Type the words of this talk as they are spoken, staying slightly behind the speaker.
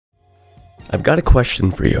I've got a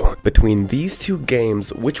question for you. Between these two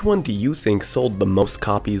games, which one do you think sold the most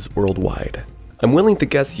copies worldwide? I'm willing to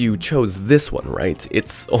guess you chose this one, right?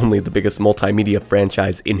 It's only the biggest multimedia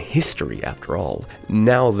franchise in history after all.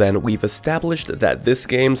 Now then, we've established that this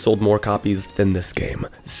game sold more copies than this game.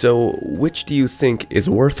 So which do you think is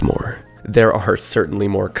worth more? There are certainly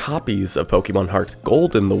more copies of Pokemon Heart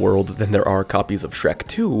Gold in the world than there are copies of Shrek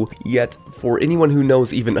 2, yet for anyone who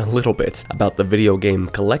knows even a little bit about the video game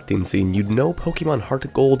collecting scene, you'd know Pokemon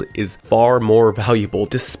Heart Gold is far more valuable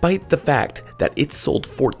despite the fact that it sold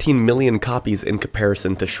 14 million copies in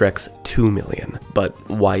comparison to Shrek's 2 million. But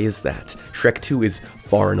why is that? Shrek 2 is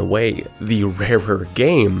far and away the rarer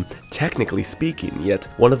game, technically speaking, yet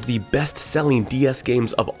one of the best-selling DS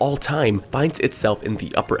games of all time finds itself in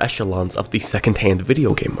the upper echelons of the second-hand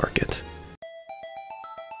video game market.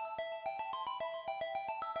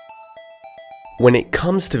 When it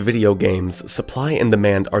comes to video games, supply and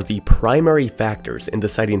demand are the primary factors in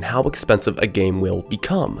deciding how expensive a game will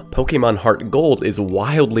become. Pokemon Heart Gold is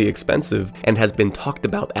wildly expensive and has been talked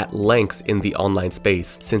about at length in the online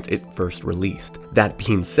space since it first released. That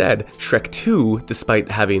being said, Shrek 2, despite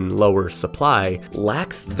having lower supply,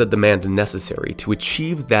 lacks the demand necessary to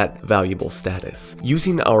achieve that valuable status.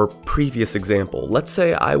 Using our previous example, let's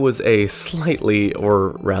say I was a slightly,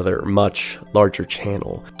 or rather much, larger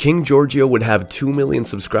channel. King Georgeio would have 2 million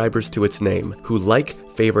subscribers to its name, who like,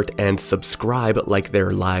 favorite, and subscribe like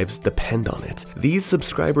their lives depend on it. These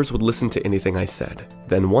subscribers would listen to anything I said.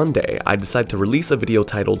 Then one day, I decide to release a video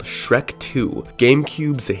titled Shrek 2,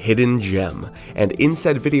 GameCube's Hidden Gem, and in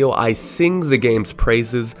said video I sing the game's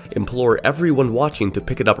praises, implore everyone watching to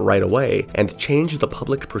pick it up right away, and change the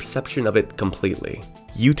public perception of it completely.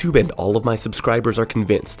 YouTube and all of my subscribers are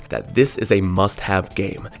convinced that this is a must-have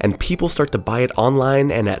game, and people start to buy it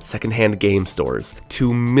online and at secondhand game stores,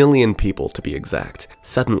 2 million people to be exact.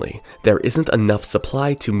 Suddenly, there isn't enough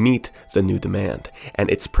supply to meet the new demand,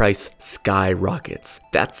 and its price skyrockets.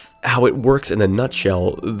 That's how it works in a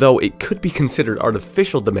nutshell, though it could be considered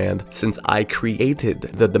artificial demand since I created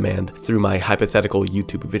the demand through my hypothetical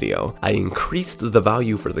YouTube video. I increased the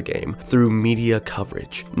value for the game through media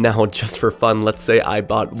coverage. Now, just for fun, let's say I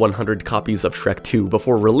bought 100 copies of Shrek 2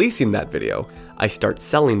 before releasing that video. I start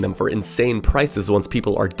selling them for insane prices once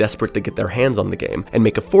people are desperate to get their hands on the game and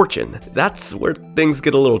make a fortune. That's where things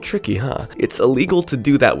get a little tricky, huh? It's illegal to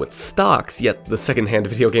do that with stocks, yet the secondhand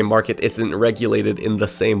video game market isn't regulated in the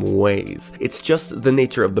same ways. It's just the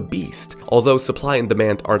nature of the beast, although supply and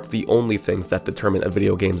demand aren't the only things that determine a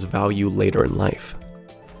video game's value later in life.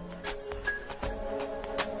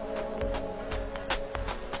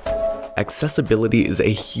 Accessibility is a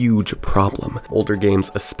huge problem. Older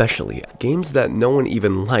games especially. Games that no one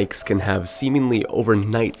even likes can have seemingly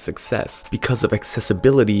overnight success because of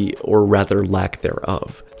accessibility, or rather lack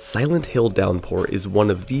thereof. Silent Hill Downpour is one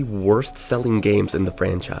of the worst selling games in the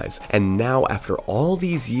franchise, and now after all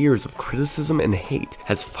these years of criticism and hate,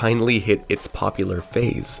 has finally hit its popular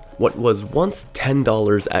phase. What was once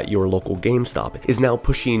 $10 at your local GameStop is now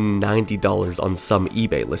pushing $90 on some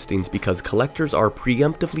eBay listings because collectors are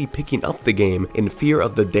preemptively picking up the game in fear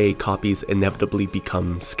of the day copies inevitably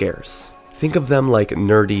become scarce. Think of them like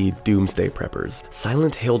nerdy doomsday preppers.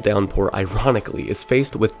 Silent Hill Downpour, ironically, is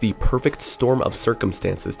faced with the perfect storm of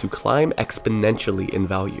circumstances to climb exponentially in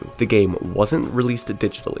value. The game wasn't released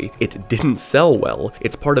digitally, it didn't sell well,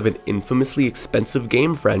 it's part of an infamously expensive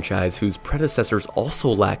game franchise whose predecessors also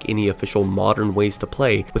lack any official modern ways to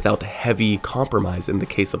play without heavy compromise in the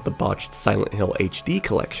case of the botched Silent Hill HD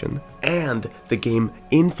collection. And the game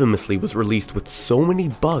infamously was released with so many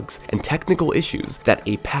bugs and technical issues that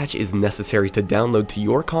a patch is necessary to download to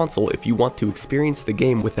your console if you want to experience the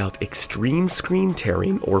game without extreme screen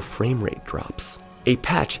tearing or frame rate drops. A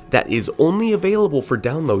patch that is only available for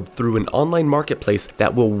download through an online marketplace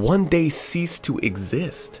that will one day cease to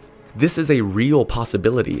exist. This is a real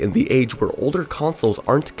possibility in the age where older consoles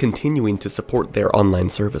aren't continuing to support their online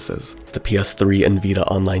services. The PS3 and Vita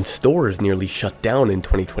online stores nearly shut down in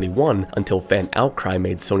 2021 until fan outcry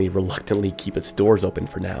made Sony reluctantly keep its doors open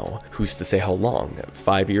for now. Who's to say how long?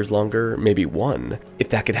 5 years longer? Maybe 1? If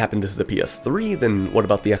that could happen to the PS3, then what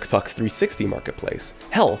about the Xbox 360 marketplace?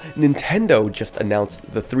 Hell, Nintendo just announced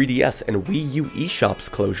the 3DS and Wii U eShops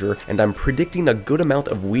closure, and I'm predicting a good amount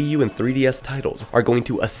of Wii U and 3DS titles are going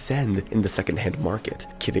to ascend in the secondhand market.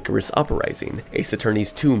 Kid Icarus Uprising, Ace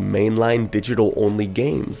Attorney's 2 mainline digital-only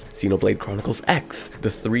games, Xenoblade Chronicles X,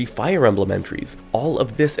 the 3 Fire Emblem entries, all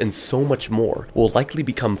of this and so much more will likely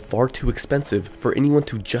become far too expensive for anyone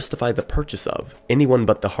to justify the purchase of, anyone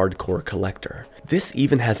but the hardcore collector. This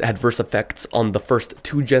even has adverse effects on the first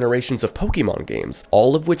 2 generations of Pokemon games,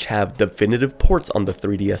 all of which have definitive ports on the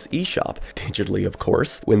 3DS eShop, digitally of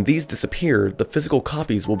course. When these disappear, the physical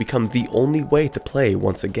copies will become the only way to play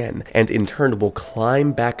once again, and in turn will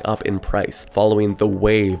climb back up in price, following the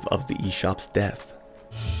wave of the eShop's death.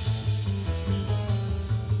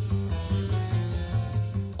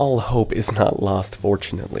 All hope is not lost,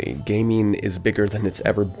 fortunately. Gaming is bigger than it's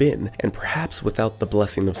ever been, and perhaps without the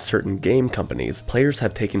blessing of certain game companies, players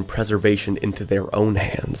have taken preservation into their own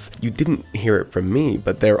hands. You didn't hear it from me,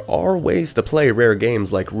 but there are ways to play rare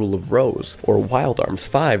games like Rule of Rose or Wild Arms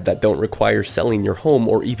 5 that don't require selling your home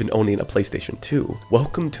or even owning a PlayStation 2.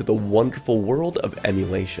 Welcome to the wonderful world of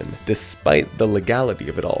emulation. Despite the legality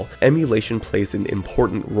of it all, emulation plays an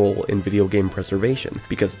important role in video game preservation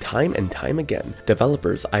because time and time again,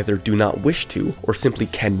 developers either do not wish to or simply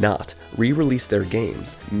cannot re-release their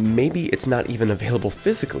games. Maybe it's not even available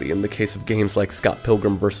physically in the case of games like Scott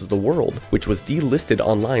Pilgrim vs. the World, which was delisted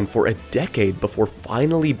online for a decade before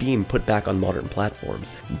finally being put back on modern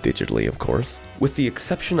platforms. Digitally, of course. With the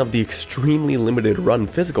exception of the extremely limited run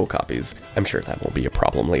physical copies, I'm sure that won't be a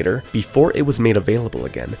problem later, before it was made available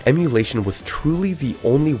again, emulation was truly the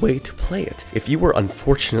only way to play it, if you were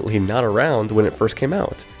unfortunately not around when it first came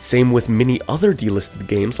out. Same with many other delisted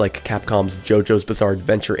games like Capcom's JoJo's Bizarre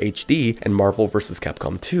Adventure HD and Marvel vs.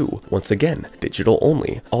 Capcom 2, once again, digital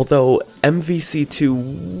only. Although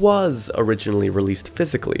MVC2 was originally released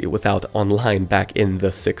physically without online back in the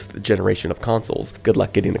 6th generation of consoles. Good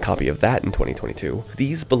luck getting a copy of that in 2022.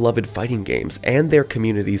 These beloved fighting games and their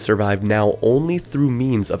community survive now only through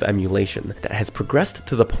means of emulation that has progressed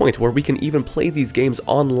to the point where we can even play these games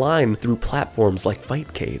online through platforms like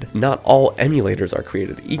Fightcade. Not all emulators are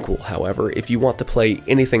created equal, however. If you want to play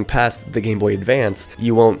anything past the Game Boy Advance,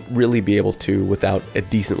 you won't really be able to without a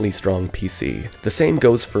decently strong PC. The same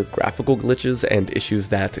goes for graphical glitches and issues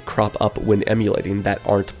that crop up when emulating that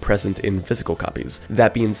aren't present in physical copies.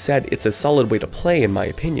 That being said, it's a solid way to play in my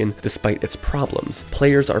opinion, despite its problems.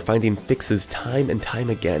 Players are finding fixes time and time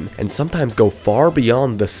again, and sometimes go far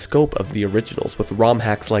beyond the scope of the originals with ROM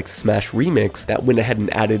hacks like Smash Remix that went ahead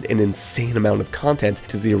and added an insane amount of content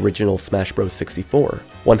to the original Smash Bros. 64.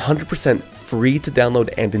 100% free to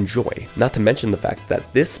download and enjoy, not to mention the fact that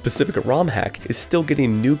this specific ROM hack is still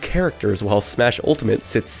getting new characters while Smash Ultimate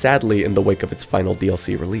sits sadly in the wake of its final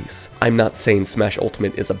DLC release. I'm not saying Smash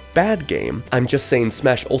Ultimate is a bad game, I'm just saying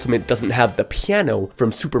Smash Ultimate doesn't have the piano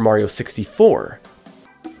from Super Mario 64.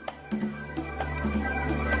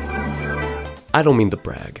 I don't mean to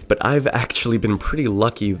brag, but I've actually been pretty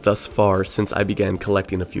lucky thus far since I began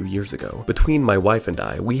collecting a few years ago. Between my wife and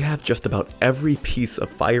I, we have just about every piece of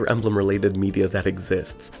Fire Emblem related media that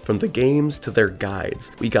exists, from the games to their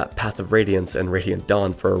guides. We got Path of Radiance and Radiant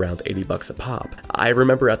Dawn for around 80 bucks a pop. I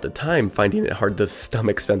remember at the time finding it hard to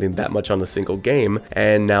stomach spending that much on a single game,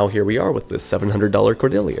 and now here we are with this $700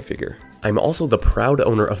 Cordelia figure. I'm also the proud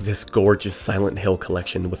owner of this gorgeous Silent Hill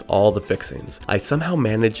collection with all the fixings. I somehow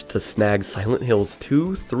managed to snag Silent Hills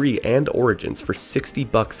 2, 3, and Origins for 60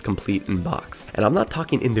 bucks complete in box. And I'm not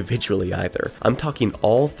talking individually either. I'm talking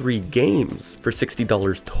all 3 games for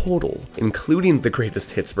 $60 total, including the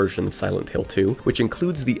greatest hits version of Silent Hill 2, which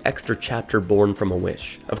includes the extra chapter Born from a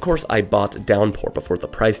Wish. Of course, I bought Downpour before the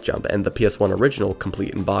price jump and the PS1 original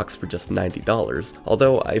complete in box for just $90,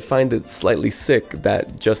 although I find it slightly sick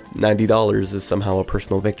that just $90 is somehow a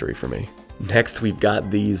personal victory for me. Next, we've got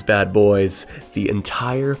these bad boys, the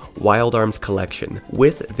entire Wild Arms collection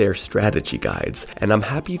with their strategy guides, and I'm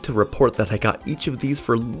happy to report that I got each of these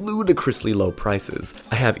for ludicrously low prices.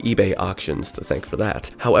 I have eBay auctions to thank for that.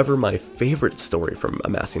 However, my favorite story from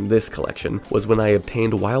amassing this collection was when I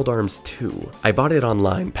obtained Wild Arms 2. I bought it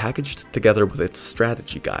online, packaged together with its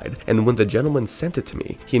strategy guide, and when the gentleman sent it to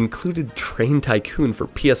me, he included Train Tycoon for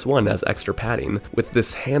PS1 as extra padding, with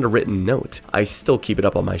this handwritten note. I still keep it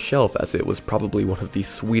up on my shelf as it was probably one of the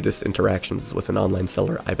sweetest interactions with an online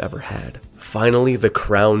seller I've ever had. Finally, the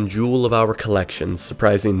crown jewel of our collection,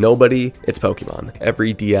 surprising nobody, it's Pokemon.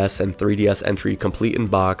 Every DS and 3DS entry complete in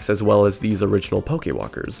box, as well as these original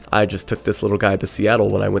Pokewalkers. I just took this little guy to Seattle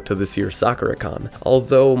when I went to this year's Sakura-Con,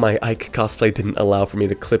 although my Ike cosplay didn't allow for me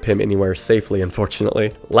to clip him anywhere safely,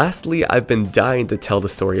 unfortunately. Lastly, I've been dying to tell the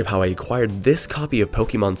story of how I acquired this copy of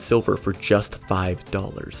Pokemon Silver for just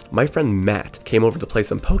 $5. My friend Matt came over to play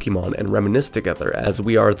some Pokemon and reminisce together, as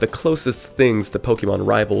we are the closest things to Pokemon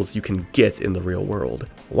rivals you can get in the real world.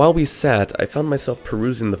 While we sat, I found myself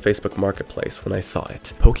perusing the Facebook Marketplace when I saw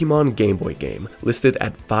it. Pokemon Game Boy game, listed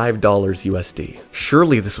at $5 USD.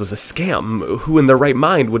 Surely this was a scam. Who in their right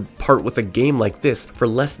mind would part with a game like this for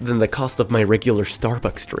less than the cost of my regular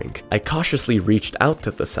Starbucks drink? I cautiously reached out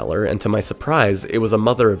to the seller, and to my surprise, it was a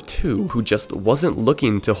mother of two who just wasn't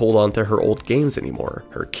looking to hold on to her old games anymore.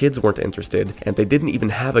 Her kids weren't interested, and they didn't even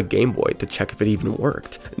have a Game Boy to check if it even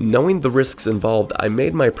worked. Knowing the risks involved, I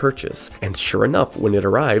made my purchase, and sure enough, when it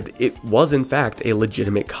arrived, it was in fact a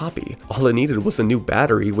legitimate copy. All it needed was a new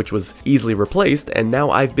battery, which was easily replaced, and now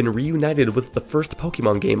I've been reunited with the first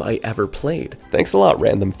Pokemon game I ever played. Thanks a lot,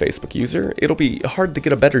 random Facebook user. It'll be hard to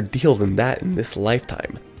get a better deal than that in this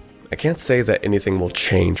lifetime. I can't say that anything will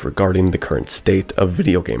change regarding the current state of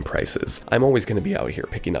video game prices. I'm always going to be out here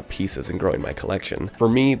picking up pieces and growing my collection. For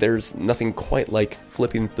me, there's nothing quite like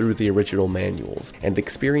flipping through the original manuals and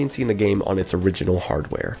experiencing a game on its original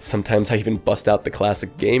hardware. Sometimes I even bust out the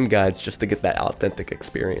classic game guides just to get that authentic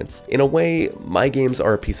experience. In a way, my games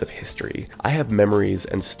are a piece of history. I have memories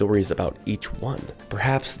and stories about each one.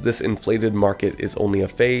 Perhaps this inflated market is only a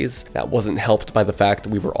phase that wasn't helped by the fact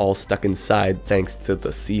we were all stuck inside thanks to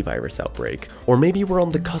the C virus outbreak. Or maybe we're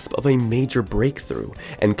on the cusp of a major breakthrough,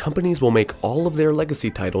 and companies will make all of their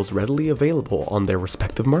legacy titles readily available on their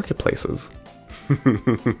respective marketplaces.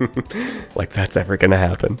 Like that's ever gonna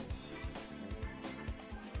happen.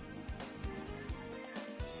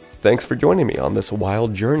 Thanks for joining me on this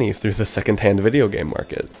wild journey through the secondhand video game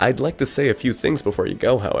market. I'd like to say a few things before you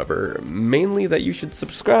go, however, mainly that you should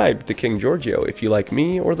subscribe to King Georgeio if you like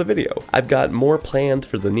me or the video. I've got more planned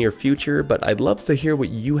for the near future, but I'd love to hear what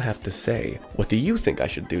you have to say. What do you think I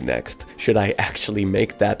should do next? Should I actually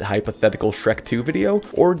make that hypothetical Shrek 2 video,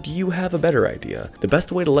 or do you have a better idea? The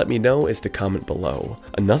best way to let me know is to comment below.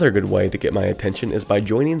 Another good way to get my attention is by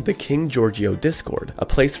joining the King Georgeio Discord, a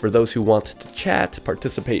place for those who want to chat,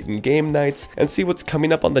 participate in game nights, and see what's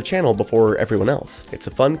coming up on the channel before everyone else. It's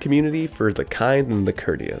a fun community for the kind and the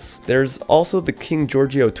courteous. There's also the King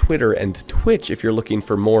Georgeio Twitter and Twitch if you're looking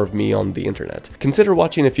for more of me on the internet. Consider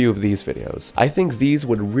watching a few of these videos. I think these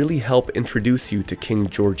would really help introduce you to King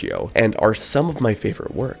Georgeio, and are some of my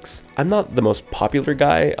favorite works. I'm not the most popular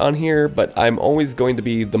guy on here, but I'm always going to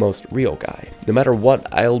be the most real guy. No matter what,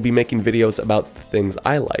 I'll be making videos about the things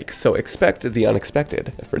I like, so expect the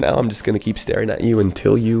unexpected. For now, I'm just gonna keep staring at you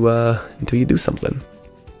until you do something.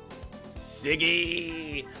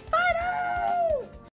 Ziggy!